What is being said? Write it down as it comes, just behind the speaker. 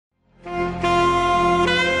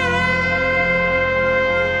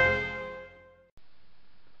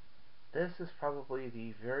is probably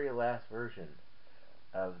the very last version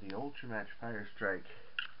of the Ultramatch Firestrike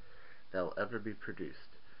that will ever be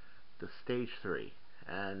produced, the Stage 3.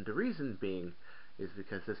 And the reason being is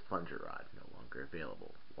because this plunger rod no longer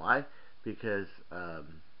available. Why? Because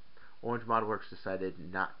Orange Model Works decided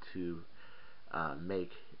not to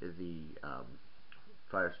make the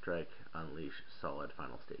Firestrike Unleashed Solid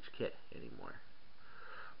Final Stage kit anymore.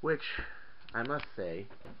 Which, I must say,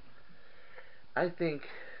 I think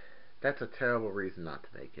that's a terrible reason not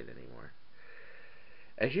to make it anymore.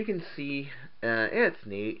 As you can see, it's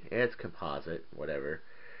neat, it's composite, whatever,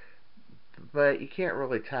 but you can't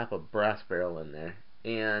really tap a brass barrel in there,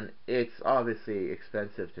 and it's obviously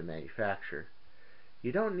expensive to manufacture.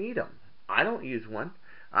 You don't need them. I don't use one.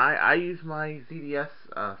 I use my ZDS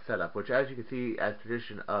setup, which, as you can see, as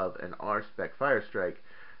tradition of an R-spec Firestrike,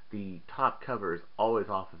 the top cover is always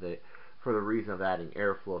off of it for the reason of adding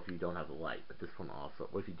airflow if you don't have the light. But this one also,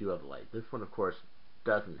 well, if you do have the light. This one, of course,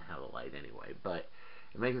 doesn't have a light anyway, but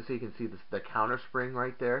it makes it so you can see the counter spring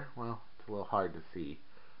right there. Well, it's a little hard to see.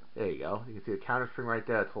 There you go. You can see the counter spring right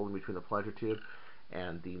there. It's holding between the plunger tube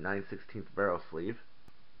and the 9/16 barrel sleeve.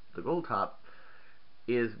 The gold top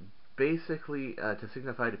is basically to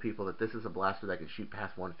signify to people that this is a blaster that can shoot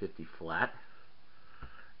past 150 flat.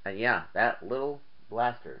 And yeah, that little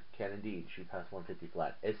blaster can indeed shoot past 150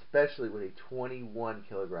 flat, especially with a 21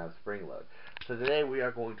 kilogram spring load. So today we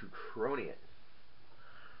are going to crony it.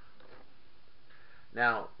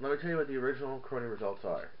 Now, let me tell you what the original crony results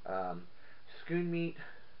are. Schoon Meat,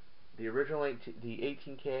 the original the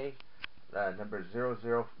 18K, number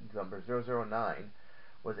 009,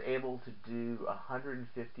 was able to do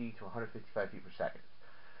 150 to 155 feet per second.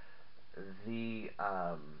 The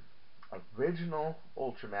original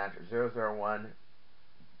Ultramatch 001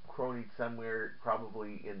 cronied somewhere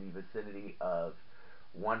probably in the vicinity of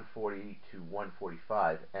 140 to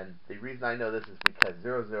 145, and the reason I know this is because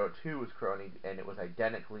 002 was cronied and it was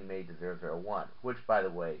identically made to 001, which, by the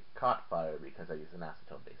way, caught fire because I used an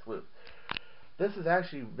acetone-based lube. This is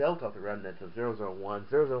actually built off the remnants of 001,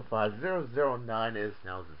 005, 009 is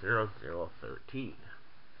now 0013.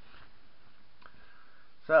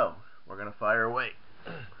 So, we're going to fire away.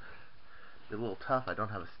 It's a little tough, I don't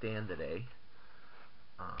have a stand today.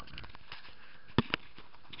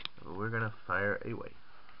 We're going to fire away.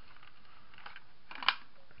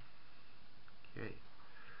 Okay.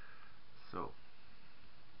 So,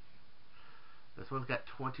 this one's got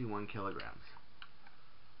 21 kilograms.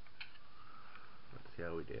 Let's see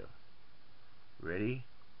how we do. Ready?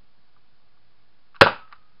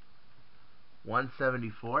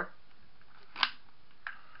 174.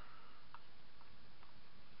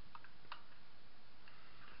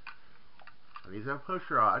 And these are push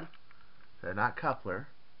rod. They're not coupler.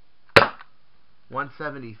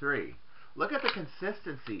 173. Look at the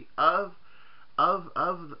consistency of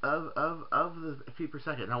the feet per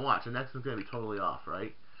second. Now watch, the next one's going to be totally off,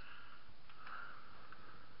 right?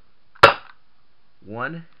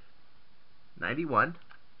 191.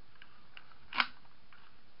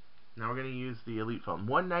 Now we're going to use the Elite Foam.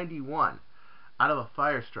 191 out of a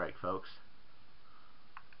Firestrike, folks.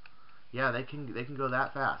 Yeah, they can go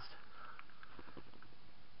that fast.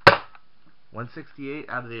 168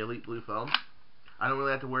 out of the Elite Blue Foam. I don't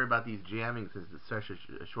really have to worry about these jamming since it's such a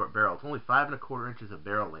short barrel. It's only 5 1/4 inches of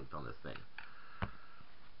barrel length on this thing.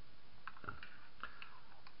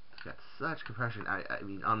 It's got such compression. I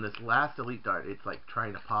mean, on this last Elite Dart, it's like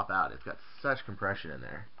trying to pop out. It's got such compression in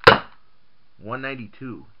there.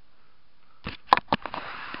 192.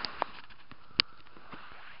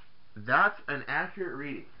 That's an accurate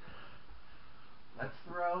reading. Let's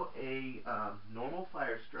throw a normal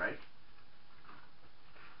Firestrike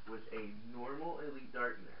with a normal Elite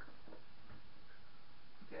Dart in there.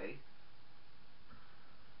 Okay.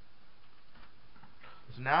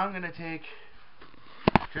 So now I'm going to take,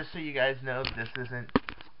 just so you guys know that this isn't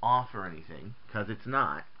off or anything, because it's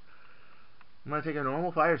not, I'm going to take a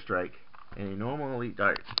normal Firestrike and a normal Elite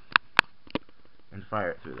Dart and fire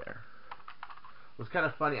it through there. It was kind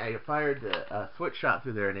of funny. I fired the switch shot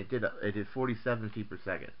through there and it did 47 feet per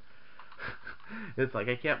second. It's like,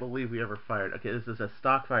 I can't believe we ever fired. Okay, this is a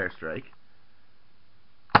stock Firestrike.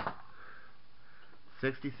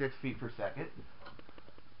 66 feet per second.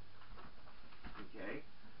 Okay.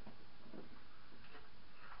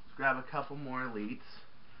 Let's grab a couple more Elites.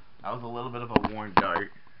 That was a little bit of a worn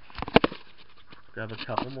dart. Grab a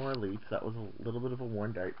couple more Elites. That was a little bit of a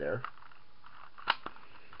worn dart there.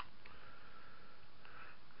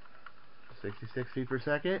 66 feet per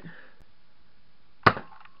second.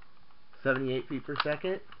 78 feet per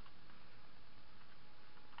second.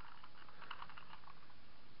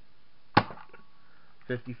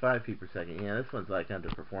 55 feet per second. Yeah, this one's like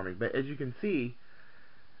underperforming. But as you can see,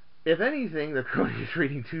 if anything, the Crony is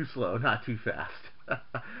reading too slow, not too fast.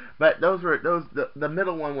 But the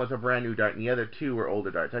middle one was a brand new dart, and the other two were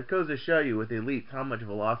older darts. That goes to show you with the elites how much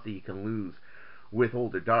velocity you can lose with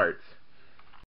older darts.